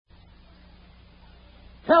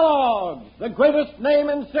Kellogg's, the greatest name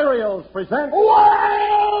in cereals, presents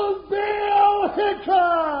Wild Bill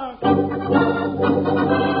Hickok!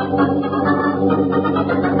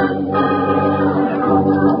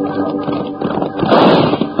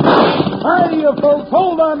 Hi, you folks.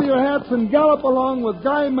 Hold on to your hats and gallop along with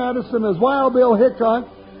Guy Madison as Wild Bill Hickok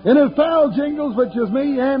and his pal Jingles, which is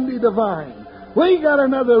me, Andy Devine. We got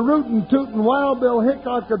another rootin' tootin' Wild Bill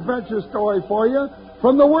Hickok adventure story for you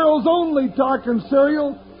from the world's only talking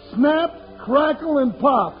cereal, Snap, Crackle, and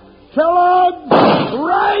Pop. Kellogg's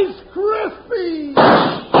Rice Krispies!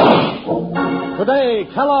 Today,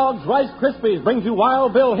 Kellogg's Rice Krispies brings you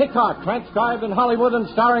Wild Bill Hickok, transcribed in Hollywood and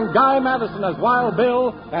starring Guy Madison as Wild Bill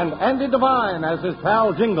and Andy Devine as his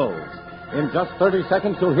pal Jingles. In just 30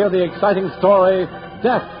 seconds, you'll hear the exciting story,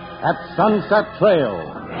 Death at Sunset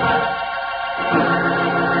Trail.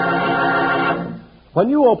 When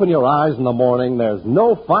you open your eyes in the morning, there's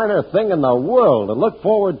no finer thing in the world to look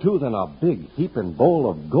forward to than a big heaping bowl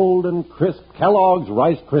of golden, crisp Kellogg's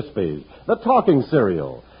Rice Krispies, the talking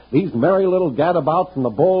cereal. These merry little gadabouts in the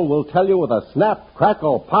bowl will tell you with a snap,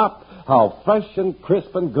 crackle, pop how fresh and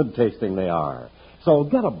crisp and good-tasting they are. So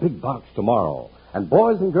get a big box tomorrow. And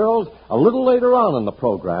boys and girls, a little later on in the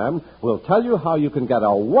program, we'll tell you how you can get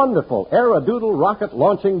a wonderful Aerodoodle rocket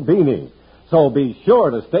launching beanie. So be sure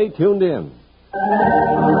to stay tuned in.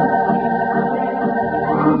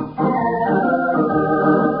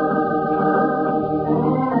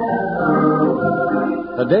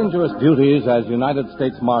 The dangerous duties as United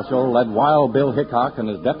States Marshal led Wild Bill Hickok and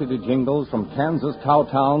his deputy Jingles from Kansas cow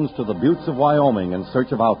towns to the buttes of Wyoming in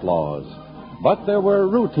search of outlaws. But there were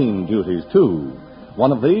routine duties, too.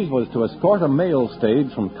 One of these was to escort a mail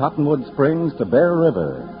stage from Cottonwood Springs to Bear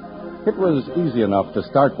River. It was easy enough to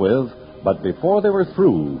start with, but before they were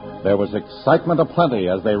through, there was excitement aplenty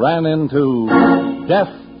as they ran into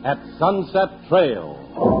Death at Sunset Trail.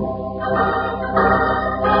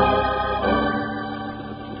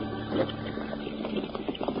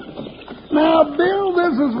 Now, Bill,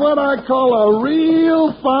 this is what I call a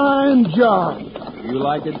real fine job. You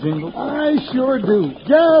like it, Jingles? I sure do.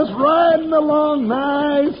 Just riding along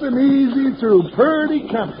nice and easy through purty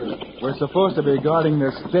country. We're supposed to be guarding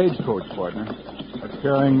this stagecoach, partner. It's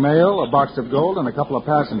carrying mail, a box of gold, and a couple of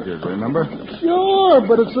passengers, remember? Sure,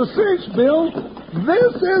 but it's a cinch, Bill.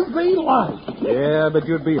 This is the life. Yeah, but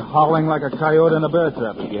you'd be howling like a coyote in a bear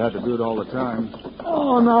trap if you had to do it all the time.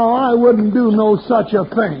 Oh, no, I wouldn't do no such a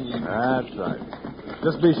thing. That's right.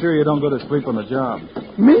 Just be sure you don't go to sleep on the job.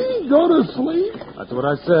 Me? Go to sleep? That's what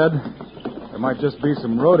I said. There might just be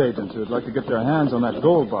some road agents who'd like to get their hands on that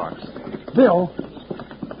gold box. Bill,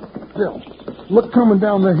 look coming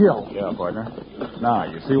down the hill. Yeah, partner. Now,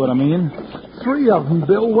 you see what I mean? 3 of them,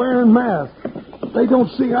 Bill, wearing masks. They don't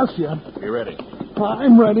see us yet. Be ready.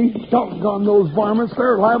 I'm ready. Doggone those varmints.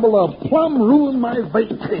 They're liable to plumb ruin my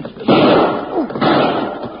vacation.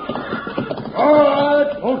 All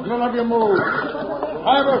right, folks, none of you move.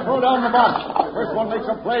 Driver, throw down the box. First one makes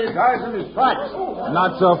a play, dies in his tracks.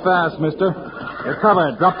 Not so fast, mister. You're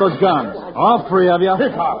covered. Drop those guns. All 3 of you.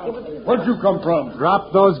 Hickok, where'd you come from?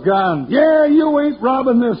 Drop those guns. Yeah, you ain't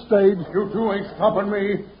robbing this stage. You two ain't stopping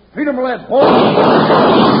me. Feed 'em lead.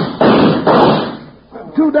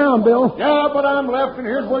 2 down, Bill. Yeah, but I'm left, and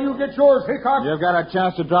here's where you get yours, Hickok. You've got a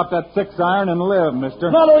chance to drop that 6-iron and live, mister.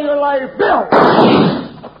 Follow your life. Bill!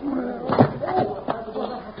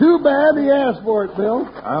 Too bad he asked for it, Bill.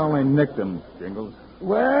 I only nicked him, Jingles.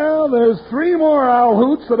 Well, there's 3 more owl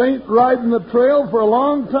hoots that ain't riding the trail for a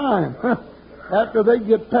long time. After they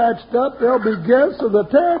get patched up, they'll be guests of the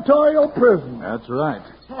territorial prison. That's right.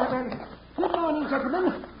 Good morning,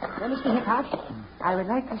 gentlemen. Now, Mr. Hickok, I would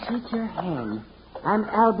like to shake your hand. I'm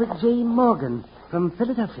Albert J. Morgan from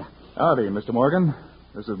Philadelphia. Howdy, Mr. Morgan.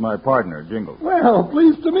 This is my partner, Jingles. Well,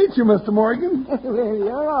 pleased to meet you, Mr. Morgan. Well,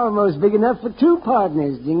 you're almost big enough for 2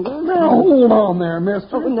 partners, Jingles. Now, hold on there,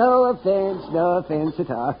 mister. Oh, no offense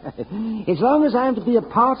at all. As long as I'm to be a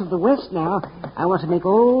part of the West now, I want to make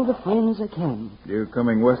all the friends I can. You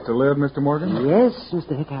coming west to live, Mr. Morgan? Yes,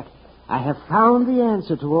 Mr. Hickok. I have found the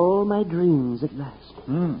answer to all my dreams at last.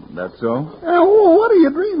 That's so? What are you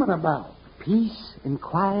dreaming about? Peace and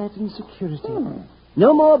quiet and security.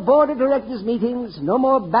 No more board of directors meetings, no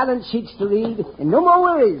more balance sheets to read, and no more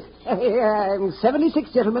worries. I'm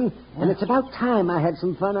 76, gentlemen, and it's about time I had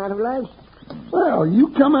some fun out of life. Well,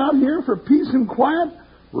 you come out here for peace and quiet,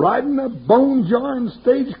 riding a bone-jarring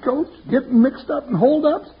stagecoach, getting mixed up in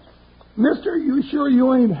hold-ups? Mister, you sure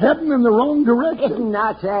you ain't heading in the wrong direction?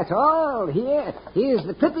 Not at all. Here's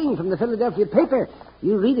the clipping from the Philadelphia paper.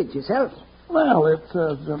 You read it yourself. Well, it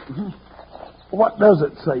says... what does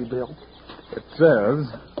it say, Bill? It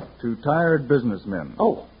says, to tired businessmen.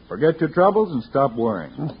 Oh. Forget your troubles and stop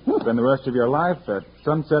worrying. Spend the rest of your life at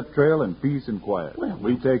Sunset Trail in peace and quiet.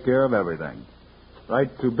 We take care of everything.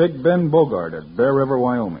 Write to Big Ben Bogart at Bear River,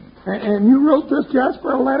 Wyoming. And you wrote this,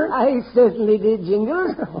 Jasper, a letter? I certainly did,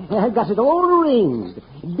 Jingles. I've got it all arranged.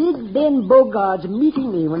 Big Ben Bogart's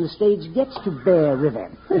meeting me when the stage gets to Bear River.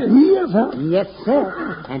 He is, huh? Yes,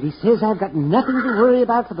 sir. And he says I've got nothing to worry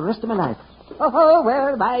about for the rest of my life. Oh,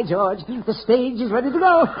 well, by George, the stage is ready to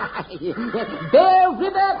go. Bear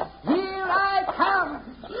River, here I come.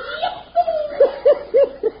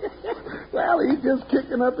 Well, he's just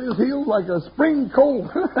kicking up his heels like a spring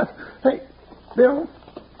colt. Hey, Bill,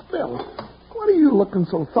 what are you looking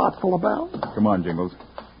so thoughtful about? Come on, Jingles.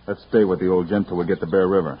 Let's stay with the old gent till we get to Bear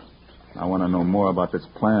River. I want to know more about this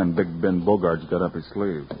plan Big Ben Bogart's got up his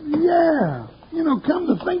sleeve. Yeah. Come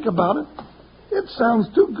to think about it, it sounds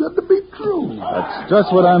too good to be true. That's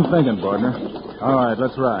just what I'm thinking, partner. All right,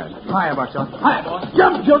 let's ride. Hiya, Buckshot. Hiya, boy.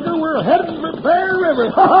 Jump, Joker, we're heading for Bear River.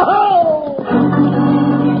 Ho-ho-ho!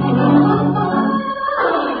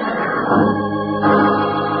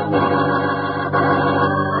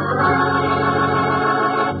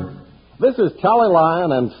 This is Charlie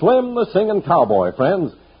Lyon and Slim the Singing Cowboy,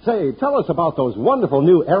 friends. Say, tell us about those wonderful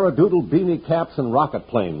new Aerodoodle beanie caps and rocket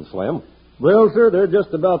planes, Slim. Well, sir, they're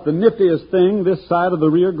just about the niftiest thing this side of the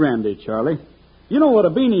Rio Grande, Charlie. You know what a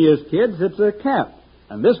beanie is, kids? It's a cap.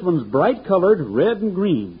 And this one's bright-colored red and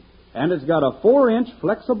green. And it's got a 4-inch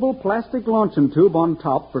flexible plastic launching tube on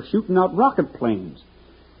top for shooting out rocket planes.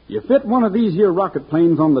 You fit one of these here rocket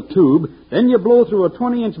planes on the tube, then you blow through a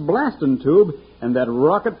 20-inch blasting tube, and that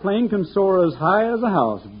rocket plane can soar as high as a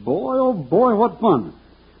house. Boy, oh boy, what fun.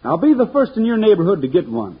 Now, be the first in your neighborhood to get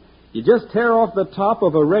one. You just tear off the top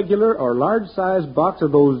of a regular or large-sized box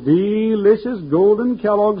of those delicious golden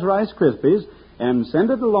Kellogg's Rice Krispies and send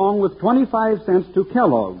it along with 25 cents to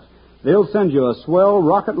Kellogg's. They'll send you a swell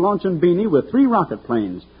rocket-launching beanie with 3 rocket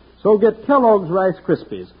planes. So get Kellogg's Rice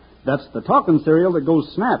Krispies. That's the talking cereal that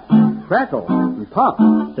goes snap, crackle, and pop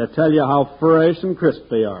to tell you how fresh and crisp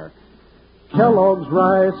they are. Kellogg's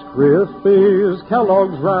Rice Krispies,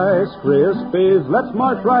 Kellogg's Rice Krispies. Let's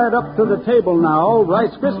march right up to the table now.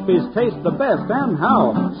 Rice Krispies taste the best, and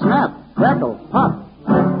how? Snap, crackle, pop.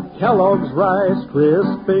 Kellogg's Rice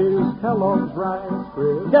Krispies, Kellogg's Rice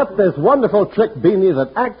Krispies. Get this wonderful trick beanie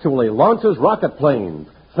that actually launches rocket planes.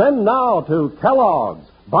 Send now to Kellogg's,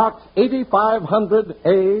 Box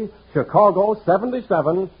 8500A, Chicago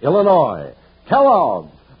 77, Illinois.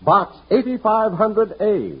 Kellogg's, Box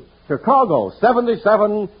 8500A, Chicago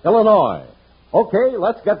 77, Illinois. Okay,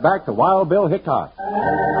 let's get back to Wild Bill Hickok.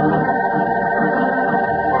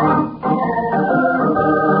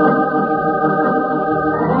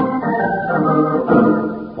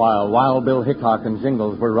 While Wild Bill Hickok and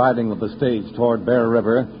Jingles were riding with the stage toward Bear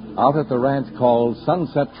River, out at the ranch called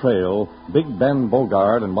Sunset Trail, Big Ben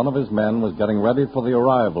Bogart and one of his men was getting ready for the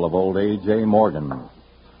arrival of old A.J. Morgan.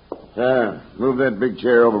 Move that big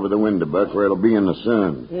chair over by the window, Buck, where it'll be in the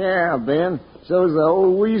sun. Yeah, Ben. So the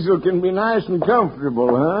old weasel can be nice and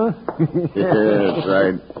comfortable, huh? Yeah, that's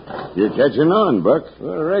right. You're catching on, Buck.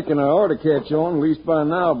 Well, I reckon I ought to catch on, at least by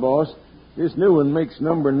now, boss. This new one makes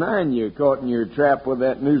number 9 you caught in your trap with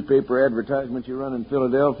that newspaper advertisement you run in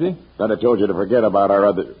Philadelphia. Thought I told you to forget about our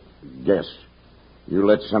other guests. You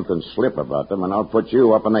let something slip about them, and I'll put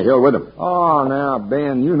you up on the hill with them. Oh, now,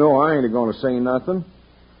 Ben, you know I ain't going to say nothing.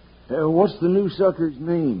 What's the new sucker's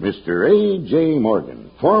name? Mr. A.J. Morgan,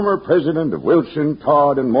 former president of Wilson,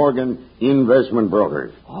 Todd, and Morgan Investment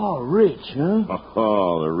Brokers. Oh, rich, huh?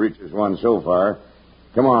 Oh, the richest one so far.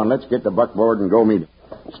 Come on, let's get the buckboard and go meet him.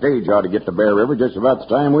 Stage ought to get to Bear River just about the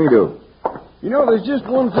time we do. You know, there's just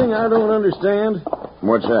one thing I don't understand.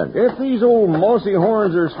 What's that? If these old mossy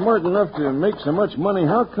horns are smart enough to make so much money,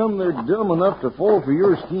 how come they're dumb enough to fall for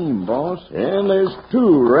your scheme, boss? And there's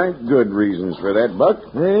 2 right good reasons for that, Buck.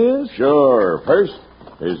 Yes? Sure. First,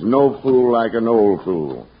 there's no fool like an old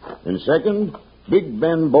fool. And second, Big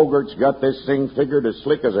Ben Bogart's got this thing figured as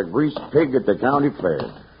slick as a greased pig at the county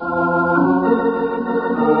fair.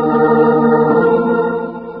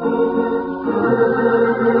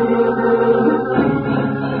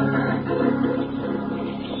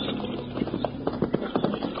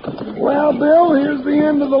 Well, Bill, here's the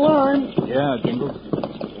end of the line. Yeah, Jingles.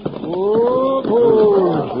 Whoa,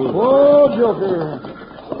 Joker.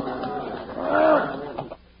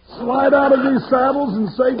 Well, slide out of these saddles and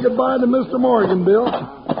say goodbye to Mr. Morgan, Bill.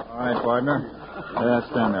 All right, partner. Yeah,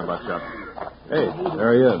 stand there, Buckshot. Hey,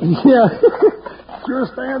 there he is. Yeah. Sure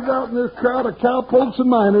stands out in this crowd of cowpokes and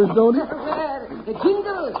miners, don't he?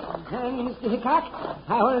 Jingles and Mr. Hickok,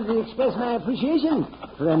 I wanted to express my appreciation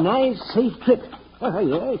for a nice, safe trip.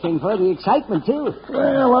 Yes, and for the excitement, too.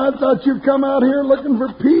 Well, I thought you'd come out here looking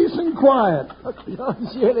for peace and quiet. Oh,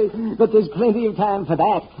 surely, but there's plenty of time for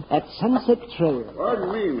that at Sunset Trail.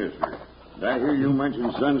 Pardon me, mister. Did I hear you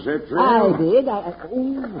mention Sunset Trail? I did.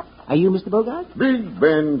 Oh, are you Mr. Bogart? Big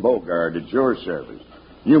Ben Bogart at your service.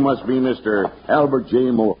 You must be Mr. Albert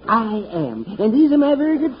J. Morgan. I am. And these are my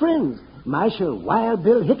very good friends, Marshal Wild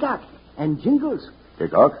Bill Hickok and Jingles.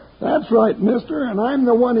 Hickok? That's right, mister, and I'm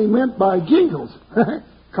the one he meant by Jingles.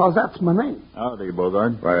 Because that's my name. Howdy,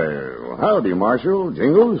 Bogart. Well, howdy, Marshal.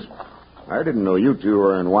 Jingles. I didn't know you two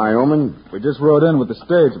were in Wyoming. We just rode in with the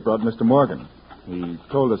stage that brought Mr. Morgan. He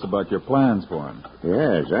told us about your plans for him.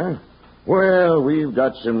 Yes, huh? Well, we've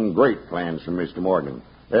got some great plans for Mr. Morgan.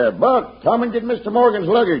 Buck, come and get Mr. Morgan's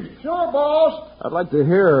luggage. Sure, boss. I'd like to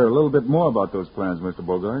hear a little bit more about those plans, Mr.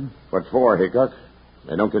 Bogart. What for, Hickok?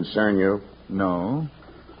 They don't concern you. No,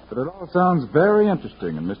 but it all sounds very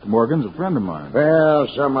interesting, and Mr. Morgan's a friend of mine. Well,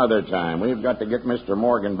 some other time. We've got to get Mr.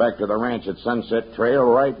 Morgan back to the ranch at Sunset Trail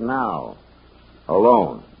right now.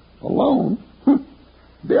 Alone. Alone?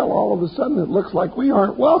 Bill, all of a sudden it looks like we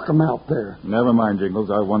aren't welcome out there. Never mind,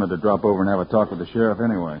 Jingles. I wanted to drop over and have a talk with the sheriff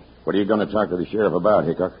anyway. What are you going to talk to the sheriff about,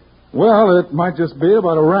 Hickok? Well, it might just be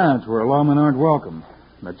about a ranch where lawmen aren't welcome.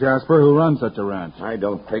 The Jasper who runs such a ranch. I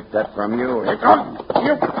don't take that from you, Hickok.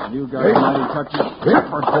 You got a mighty touchy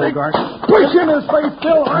temper, Bogart. Push in his face,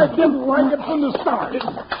 Bill. I didn't like it from the start.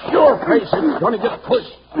 Your face is going to get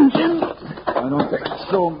pushed in. I don't think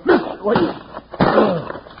so, Mr.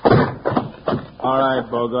 All right,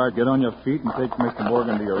 Bogart, get on your feet and take Mr.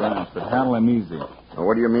 Morgan to your ranch, but handle him easy. Well,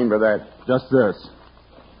 what do you mean by that? Just this.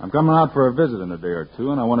 I'm coming out for a visit in a day or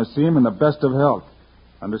two, and I want to see him in the best of health.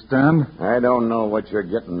 Understand? I don't know what you're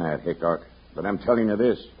getting at, Hickok, but I'm telling you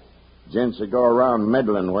this. Gents that go around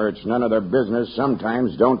meddling where it's none of their business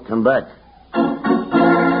sometimes don't come back.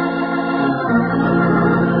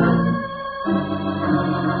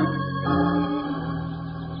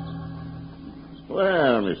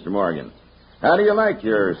 Well, Mr. Morgan, how do you like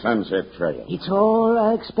your Sunset Trail? It's all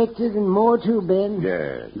I expected and more, too, Ben.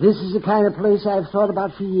 Yes. This is the kind of place I've thought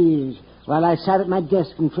about for years while I sat at my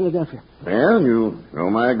desk in Philadelphia. Well, you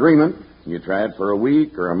know my agreement. You try it for a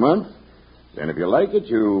week or a month. Then if you like it,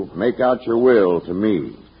 you make out your will to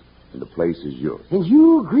me. And the place is yours. And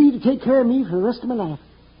you agree to take care of me for the rest of my life.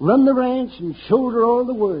 Run the ranch and shoulder all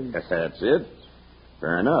the worries. That's it.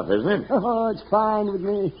 Fair enough, isn't it? Oh, it's fine with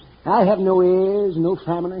me. I have no heirs, no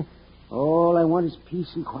family. All I want is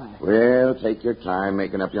peace and quiet. Well, take your time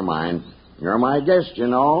making up your mind. You're my guest, you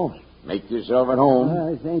know. Make yourself at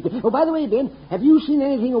home. Thank you. Oh, by the way, Ben, have you seen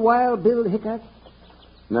anything of Wild Bill Hickok?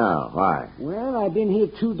 No, why? Well, I've been here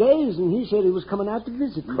 2 days, and he said he was coming out to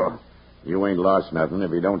visit me. Oh, you ain't lost nothing if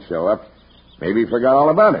you don't show up. Maybe he forgot all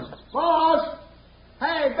about it. Boss!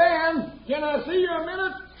 Hey, Ben, can I see you a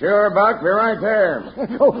minute? Sure, Buck. Be right there.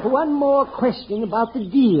 Oh, one more question about the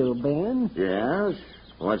deal, Ben. Yes?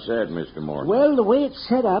 What's that, Mr. Morgan? Well, the way it's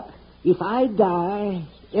set up, if I die,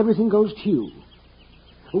 everything goes to you.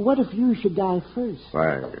 What if you should die first?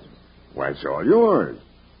 Why, it's all yours.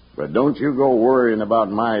 But don't you go worrying about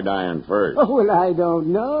my dying first. Oh, well, I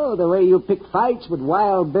don't know. The way you pick fights with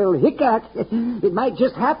Wild Bill Hickok, it might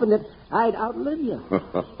just happen that I'd outlive you.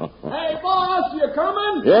 Hey, boss, you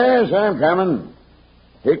coming? Yes, I'm coming.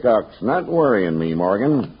 Hickok's not worrying me,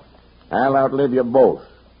 Morgan. I'll outlive you both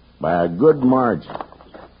by a good margin.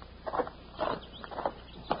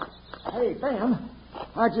 Hey, Ben,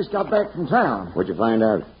 I just got back from town. What'd you find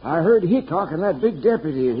out? I heard Hickok and that big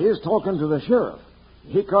deputy of his talking to the sheriff.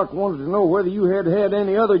 Hickok wanted to know whether you had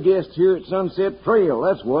any other guests here at Sunset Trail,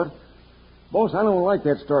 that's what. Boss, I don't like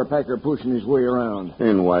that star packer pushing his way around.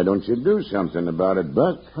 And why don't you do something about it,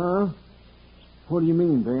 Buck? Huh? What do you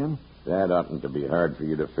mean, Ben? That oughtn't to be hard for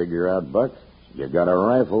you to figure out, Buck. You got a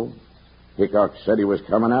rifle. Hickok said he was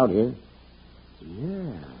coming out here.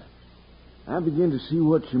 Yeah. I begin to see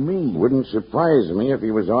what you mean. Wouldn't surprise me if he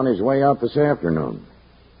was on his way out this afternoon.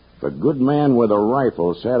 If a good man with a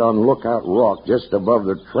rifle sat on Lookout Rock just above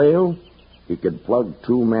the trail, he could plug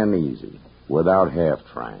 2 men easy, without half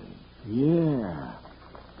trying. Yeah.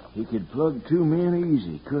 He could plug 2 men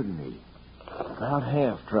easy, couldn't he? Without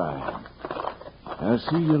half trying. I'll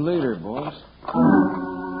see you later, boss.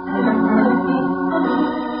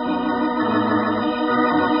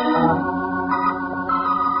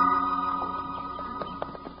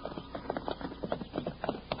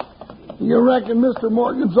 You reckon Mr.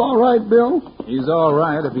 Morgan's all right, Bill? He's all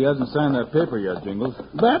right if he hasn't signed that paper yet, Jingles.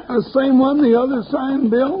 That the same one the other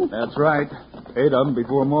signed, Bill? That's right. 8 of them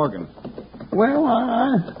before Morgan. Well,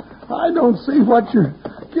 I don't see what you're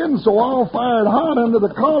getting so all fired hot under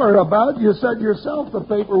the collar about, you said yourself the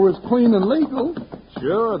paper was clean and legal.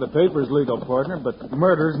 Sure, the paper's legal, partner, but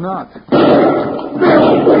murder's not.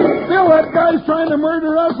 Bill, that guy's trying to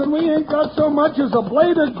murder us, and we ain't got so much as a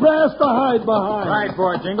blade of grass to hide behind. Right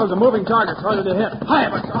for it, Jingles. A moving target's harder to hit. Hi,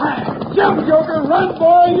 but hi. Jump, Joker. Run,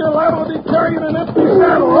 boy. You're liable to be carrying an empty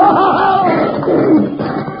saddle.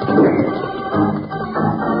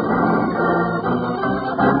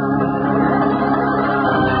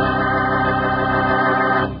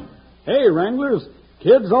 Hey, Wranglers.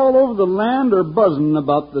 Kids all over the land are buzzing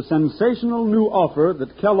about the sensational new offer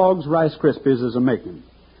that Kellogg's Rice Krispies is a-making.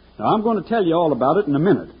 Now, I'm going to tell you all about it in a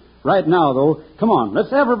minute. Right now, though, come on,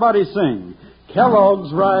 let's everybody sing.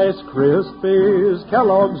 Kellogg's Rice Krispies,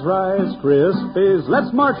 Kellogg's Rice Krispies.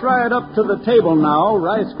 Let's march right up to the table now.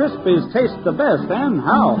 Rice Krispies taste the best, and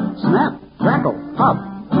how? Snap, crackle, pop.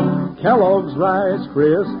 Kellogg's Rice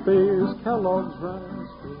Krispies, Kellogg's Rice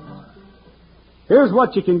Krispies. Here's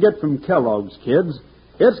what you can get from Kellogg's, kids.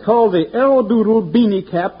 It's called the El Doodle Beanie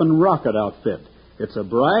Cap and Rocket Outfit. It's a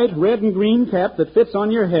bright red and green cap that fits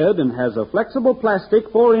on your head and has a flexible plastic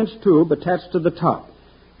 4-inch tube attached to the top.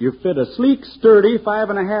 You fit a sleek, sturdy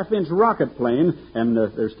 5.5-inch rocket plane, and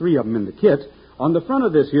there's 3 of them in the kit, on the front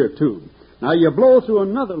of this here tube. Now you blow through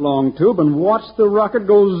another long tube and watch the rocket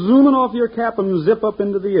go zooming off your cap and zip up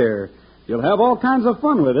into the air. You'll have all kinds of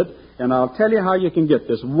fun with it, and I'll tell you how you can get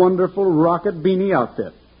this wonderful rocket beanie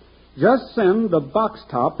outfit. Just send the box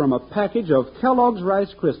top from a package of Kellogg's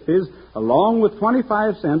Rice Krispies along with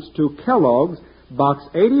 25 cents to Kellogg's, Box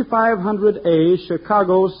 8500A,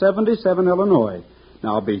 Chicago 77, Illinois.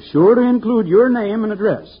 Now be sure to include your name and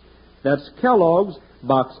address. That's Kellogg's,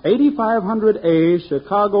 Box 8500A,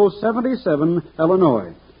 Chicago 77,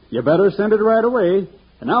 Illinois. You better send it right away.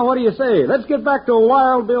 And now what do you say? Let's get back to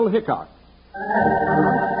Wild Bill Hickok.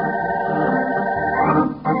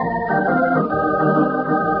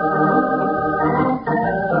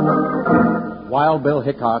 Wild Bill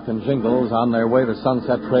Hickok and Jingles, on their way to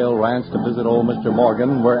Sunset Trail Ranch to visit old Mr.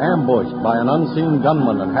 Morgan, were ambushed by an unseen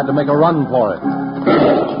gunman and had to make a run for it.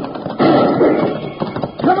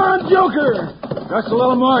 Come on, Joker. Just a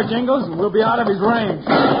little more, Jingles, and we'll be out of his range.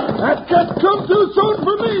 That cut come too soon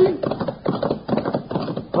for me.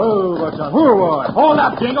 Oh, what's a boy? Hold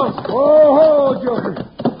up, Jingles. Oh, Joker.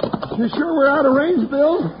 You sure we're out of range,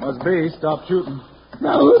 Bill? Must be. Stop shooting.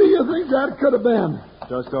 Now, who do you think that could have been?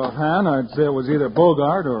 Just offhand, I'd say it was either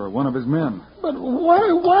Bogart or one of his men. But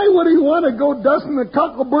why would he want to go dusting the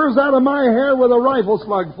cockleburrs out of my hair with a rifle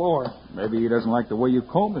slug for? Maybe he doesn't like the way you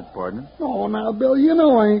comb it, partner. Oh, now, Bill, you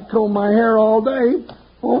know I ain't combed my hair all day.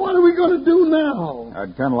 Well, what are we going to do now?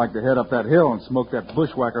 I'd kind of like to head up that hill and smoke that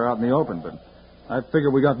bushwhacker out in the open, but I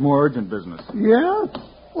figure we got more urgent business. Yeah?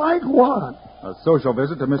 Like what? A social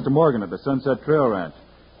visit to Mr. Morgan at the Sunset Trail Ranch.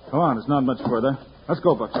 Come on, it's not much further. Let's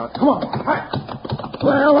go, Buckshot. Come on.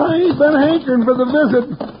 Well, I ain't been hankering for the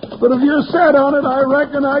visit, but if you're set on it, I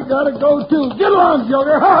reckon I gotta go too. Get along,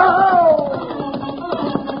 Joker. Ha-ha!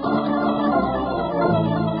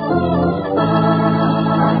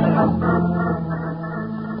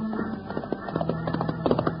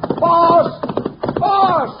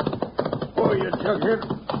 Boss! Oh, you jughead.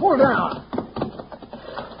 Pull down.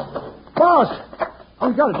 Boss,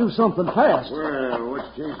 we gotta do something fast. Well, what's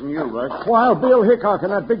chasing you, Buck? Wild Bill Hickok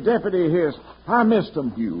and that big deputy of his. I missed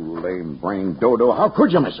them. You lame-brained dodo. How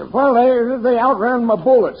could you miss him? Well, they outran my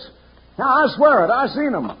bullets. Now, I swear it. I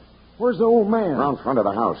seen them. Where's the old man? Around front of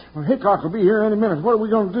the house. Well, Hickok will be here any minute. What are we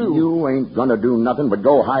going to do? You ain't going to do nothing but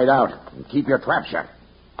go hide out and keep your trap shut.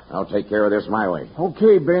 I'll take care of this my way.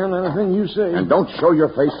 Okay, Ben. Anything you say. And don't show your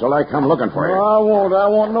face till I come looking for you. No, I won't. I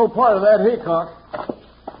want no part of that Hickok.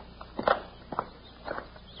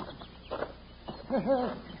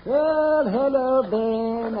 Well, hello,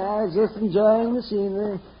 Ben. I was just enjoying the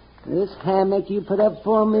scenery. This hammock you put up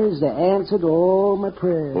for me is the answer to all my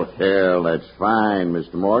prayers. Well, that's fine,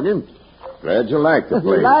 Mr. Morgan. Glad you like the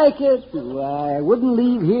place. Like it? Why, I wouldn't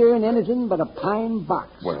leave here in anything but a pine box.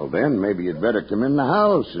 Well, then, maybe you'd better come in the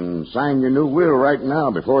house and sign your new will right now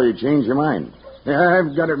before you change your mind. Yeah,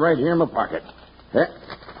 I've got it right here in my pocket.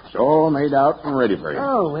 It's all made out and ready for you.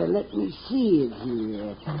 Oh, well, let me see it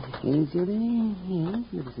here.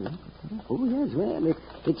 Oh, yes, well,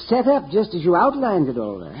 it's set up just as you outlined it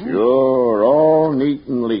all right. Sure, all neat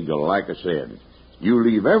and legal, like I said. You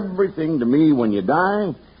leave everything to me when you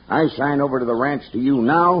die. I sign over to the ranch to you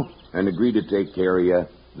now and agree to take care of you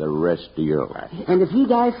the rest of your life. And if he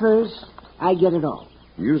die first, I get it all.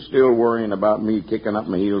 You still worrying about me kicking up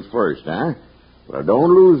my heels first, huh? Well, don't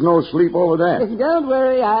lose no sleep over that. Don't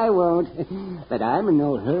worry, I won't. But I'm in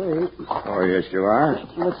no hurry. Oh, yes, you are.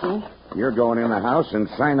 What's that? You're going in the house and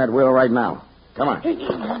sign that will right now. Come on.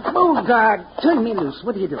 Bogart, turn me loose.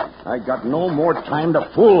 What are you doing? I got no more time to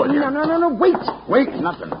fool with you. No, wait. Wait,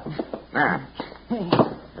 nothing. Now,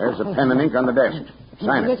 there's a pen and ink on the desk.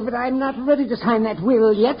 Sign Yes, it. but I'm not ready to sign that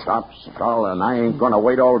will yet. Stop stalling. I ain't going to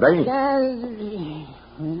wait all day.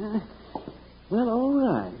 Well, all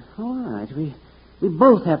right. We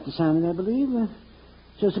both have to sign it, I believe.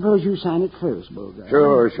 So suppose you sign it first, Bogart.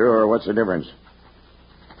 Sure. What's the difference?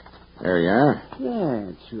 There you are.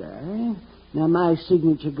 That's right. Now, my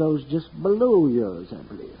signature goes just below yours, I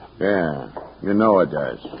believe. Yeah, you know it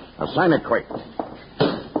does. Now, sign it quick.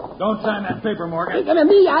 Don't sign that paper, Morgan.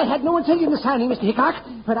 Me, I had no intention of signing, Mr. Hickok,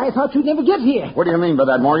 but I thought you'd never get here. What do you mean by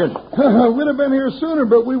that, Morgan? We'd have been here sooner,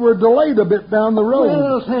 but we were delayed a bit down the road.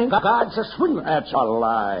 Well, thank God, it's a swindler. That's a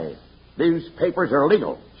lie. These papers are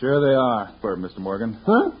legal. Sure they are, Mr. Morgan.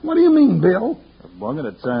 Huh? What do you mean, Bill? If Morgan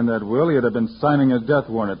had signed that will, he'd have been signing his death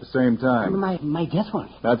warrant at the same time. My death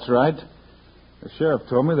warrant? That's right. The sheriff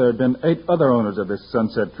told me there had been 8 other owners of this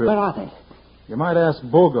Sunset trip. Where are they? You might ask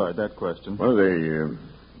Bogart that question. Well,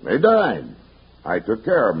 they died. I took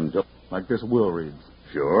care of them until... Like this will reads.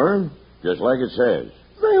 Sure, just like it says.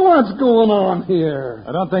 Say, what's going on here?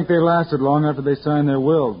 I don't think they lasted long after they signed their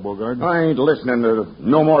wills, Bogart. I ain't listening to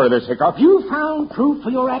no more of this, Hickok. You found proof for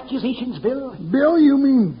your accusations, Bill? Bill, you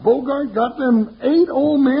mean Bogart got them 8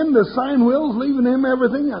 old men to sign wills, leaving him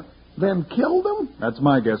everything, then killed them? That's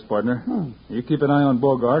my guess, partner. You keep an eye on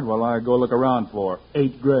Bogart while I go look around for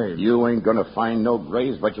 8 graves. You ain't gonna find no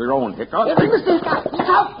graves but your own, Hickok. Mr. Hickok, look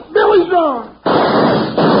out! Billy's gone!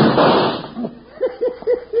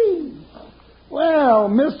 Well,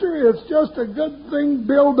 mister, it's just a good thing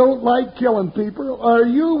Bill don't like killing people, or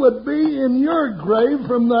you would be in your grave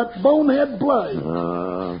from that bonehead play.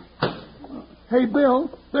 Hey, Bill,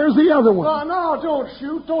 there's the other one. No, don't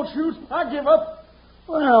shoot. I give up.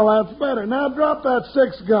 Well, that's better. Now drop that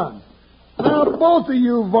 6 gun. Now, both of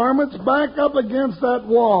you varmints back up against that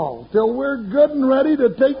wall till we're good and ready to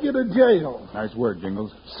take you to jail. Nice work,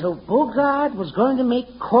 Jingles. So Bogart was going to make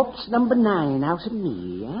corpse number 9 out of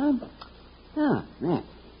me, huh? Oh, there.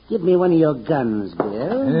 Give me one of your guns,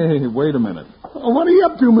 Bill. Hey, wait a minute. What are you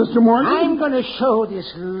up to, Mr. Morgan? I'm going to show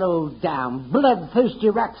this low-down, bloodthirsty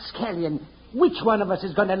rapscallion which one of us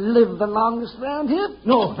is going to live the longest round here.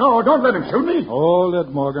 No, don't let him shoot me. Hold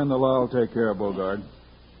it, Morgan. The law will take care of Bogart.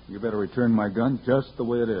 You better return my gun just the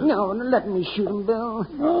way it is. No, let me shoot him, Bill.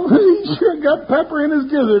 Oh, he sure got pepper in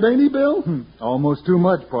his gizzard, ain't he, Bill? Almost too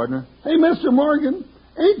much, partner. Hey, Mr. Morgan,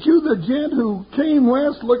 ain't you the gent who came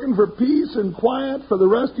west looking for peace and quiet for the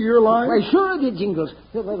rest of your life? Why, sure I did, Jingles.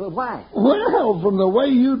 Why? Well, from the way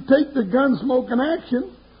you take the gun-smoking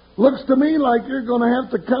action, looks to me like you're going to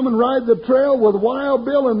have to come and ride the trail with Wild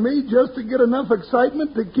Bill and me just to get enough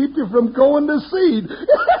excitement to keep you from going to seed.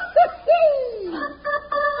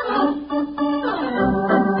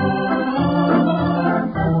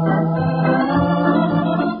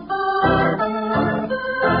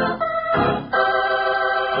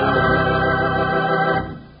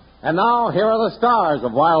 And now, here are the stars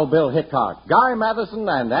of Wild Bill Hickok, Guy Madison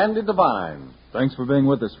and Andy Devine. Thanks for being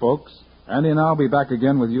with us, folks. Andy and I'll be back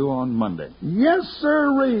again with you on Monday. Yes,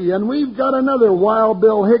 sirree. And we've got another Wild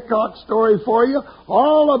Bill Hickok story for you,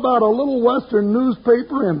 all about a little Western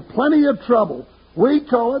newspaper in plenty of trouble. We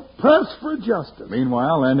call it Press for Justice.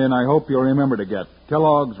 Meanwhile, Andy and I hope you'll remember to get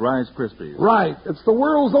Kellogg's Rice Krispies. Right. It's the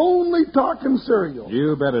world's only talking cereal.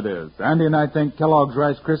 You bet it is. Andy and I think Kellogg's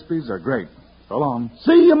Rice Krispies are great. So long.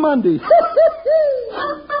 See you Monday.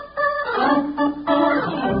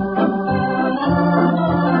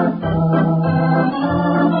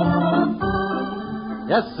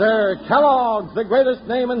 Yes, sir. Kellogg's, the greatest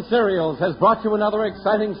name in cereals, has brought you another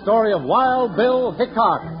exciting story of Wild Bill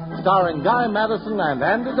Hickok, starring Guy Madison and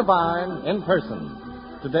Andy Devine in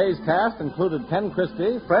person. Today's cast included Ken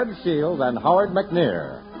Christie, Fred Shields, and Howard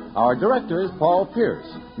McNear. Our director is Paul Pierce.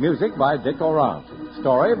 Music by Dick Orant.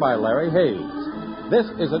 Story by Larry Hayes. This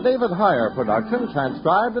is a David Heyer production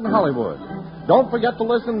transcribed in Hollywood. Don't forget to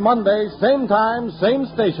listen Monday, same time, same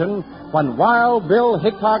station, when Wild Bill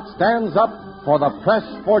Hickok stands up for the Press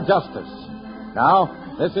for Justice. Now,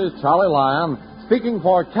 this is Charlie Lyon speaking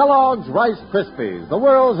for Kellogg's Rice Krispies, the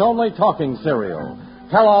world's only talking cereal.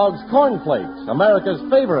 Kellogg's Corn Flakes, America's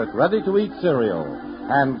favorite ready-to-eat cereal.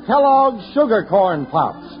 And Kellogg's Sugar Corn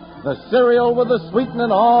Pops, the cereal with the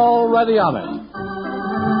sweetening already on it.